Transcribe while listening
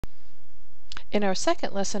In our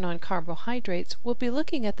second lesson on carbohydrates, we'll be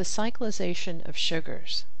looking at the cyclization of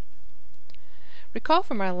sugars. Recall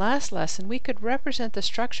from our last lesson, we could represent the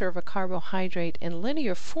structure of a carbohydrate in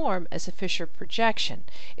linear form as a Fischer projection,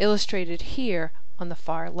 illustrated here on the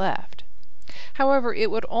far left. However, it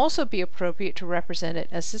would also be appropriate to represent it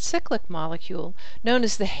as a cyclic molecule, known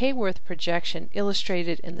as the Haworth projection,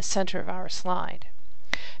 illustrated in the center of our slide.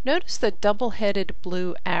 Notice the double-headed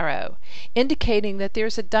blue arrow, indicating that there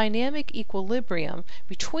is a dynamic equilibrium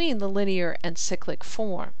between the linear and cyclic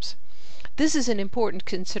forms. This is an important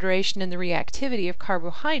consideration in the reactivity of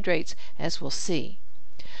carbohydrates, as we'll see.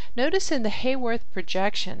 Notice in the Haworth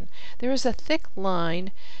projection, there is a thick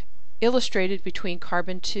line illustrated between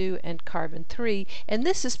carbon 2 and carbon 3, and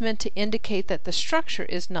this is meant to indicate that the structure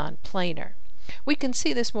is non-planar. We can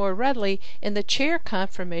see this more readily in the chair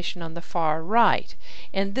conformation on the far right,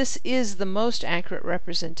 and this is the most accurate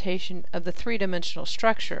representation of the three-dimensional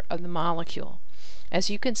structure of the molecule. As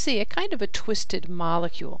you can see, a kind of a twisted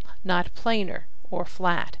molecule, not planar or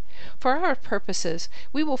flat. For our purposes,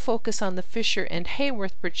 we will focus on the Fischer and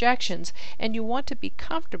Haworth projections, and you want to be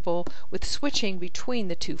comfortable with switching between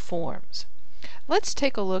the two forms. Let's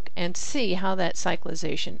take a look and see how that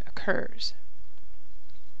cyclization occurs.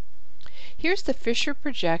 Here's the Fischer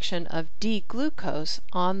projection of D-glucose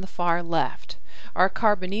on the far left. Our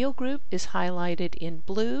carbonyl group is highlighted in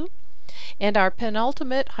blue, and our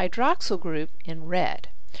penultimate hydroxyl group in red.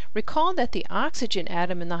 Recall that the oxygen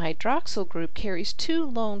atom in the hydroxyl group carries two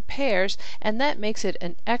lone pairs, and that makes it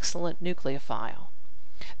an excellent nucleophile.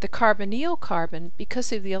 The carbonyl carbon,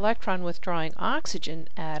 because of the electron withdrawing oxygen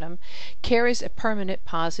atom, carries a permanent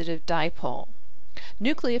positive dipole.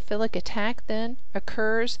 Nucleophilic attack then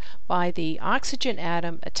occurs by the oxygen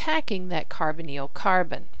atom attacking that carbonyl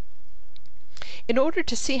carbon. In order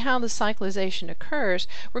to see how the cyclization occurs,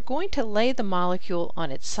 we're going to lay the molecule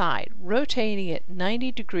on its side, rotating it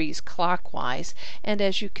 90 degrees clockwise, and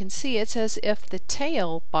as you can see, it's as if the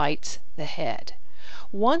tail bites the head.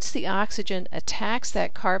 Once the oxygen attacks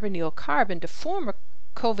that carbonyl carbon to form a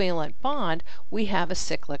covalent bond, we have a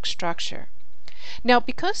cyclic structure. Now,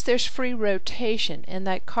 because there's free rotation in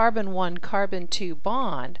that carbon-1, carbon-2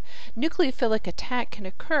 bond, nucleophilic attack can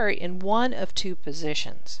occur in one of two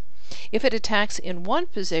positions. If it attacks in one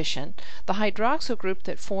position, the hydroxyl group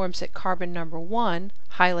that forms at carbon number 1,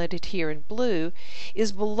 highlighted here in blue,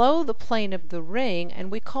 is below the plane of the ring, and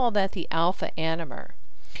we call that the alpha anomer.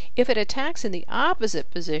 If it attacks in the opposite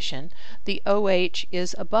position, the OH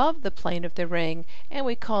is above the plane of the ring, and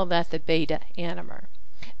we call that the beta anomer.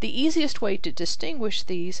 The easiest way to distinguish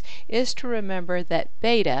these is to remember that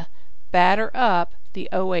beta, batter up, the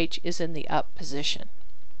OH is in the up position.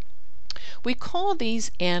 We call these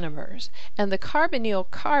anomers, and the carbonyl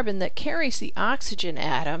carbon that carries the oxygen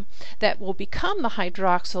atom that will become the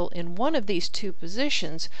hydroxyl in one of these two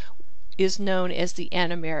positions is known as the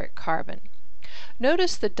anomeric carbon.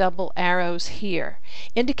 Notice the double arrows here,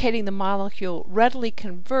 indicating the molecule readily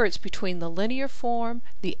converts between the linear form,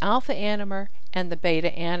 the alpha anomer, and the beta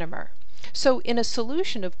anomer. So in a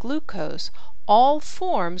solution of glucose, all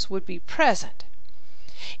forms would be present.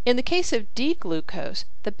 In the case of D-glucose,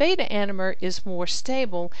 the beta anomer is more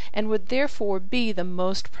stable and would therefore be the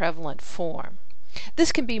most prevalent form.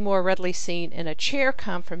 This can be more readily seen in a chair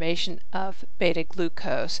conformation of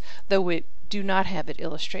beta-glucose, though we do not have it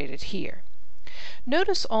illustrated here.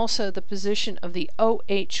 Notice also the position of the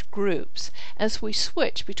OH groups as we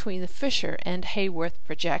switch between the Fischer and Haworth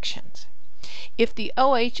projections. If the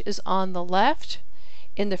OH is on the left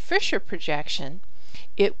in the Fischer projection,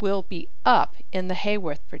 it will be up in the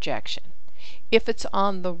Haworth projection. If it's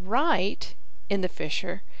on the right in the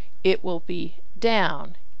Fischer, it will be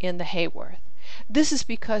down in the Haworth. This is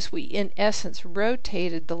because we, in essence,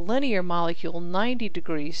 rotated the linear molecule 90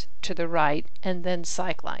 degrees to the right and then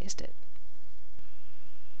cyclized it.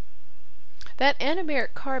 That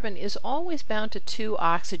anomeric carbon is always bound to two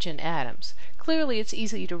oxygen atoms. Clearly, it's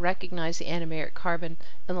easy to recognize the anomeric carbon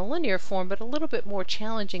in the linear form, but a little bit more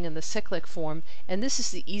challenging in the cyclic form, and this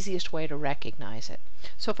is the easiest way to recognize it.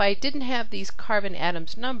 So if I didn't have these carbon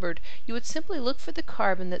atoms numbered, you would simply look for the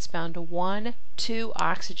carbon that's bound to 1, 2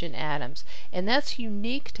 oxygen atoms, and that's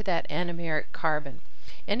unique to that anomeric carbon.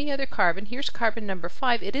 Any other carbon, here's carbon number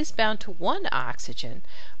 5, it is bound to 1 oxygen,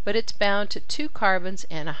 but it's bound to 2 carbons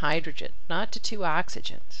and a hydrogen, not to 2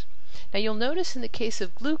 oxygens. Now you'll notice in the case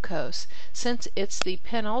of glucose, since it's the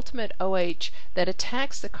penultimate OH that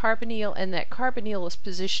attacks the carbonyl and that carbonyl is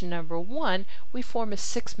position number 1, we form a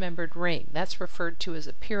 6-membered ring. That's referred to as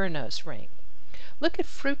a pyranose ring. Look at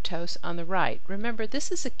fructose on the right. Remember,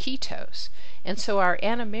 this is a ketose, and so our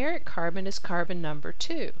anomeric carbon is carbon number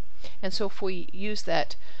 2. And so if we use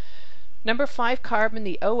that Number 5 carbon,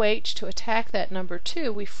 the OH, to attack that number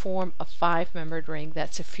 2, we form a 5-membered ring.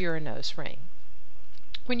 That's a furanose ring.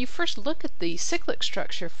 When you first look at the cyclic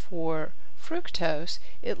structure for fructose,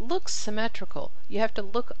 it looks symmetrical. You have to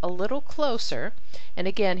look a little closer. And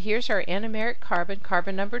again, here's our anomeric carbon,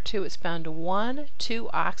 carbon number 2. It's bound to 2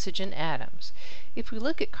 oxygen atoms. If we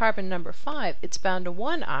look at carbon number 5, it's bound to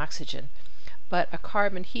 1 oxygen, but a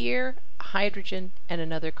carbon here, a hydrogen, and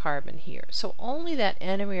another carbon here. So only that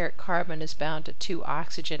anomeric carbon is bound to 2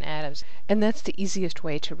 oxygen atoms, and that's the easiest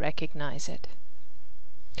way to recognize it.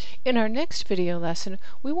 In our next video lesson,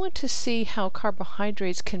 we want to see how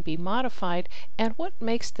carbohydrates can be modified and what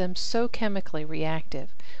makes them so chemically reactive.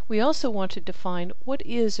 We also want to define what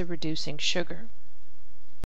is a reducing sugar.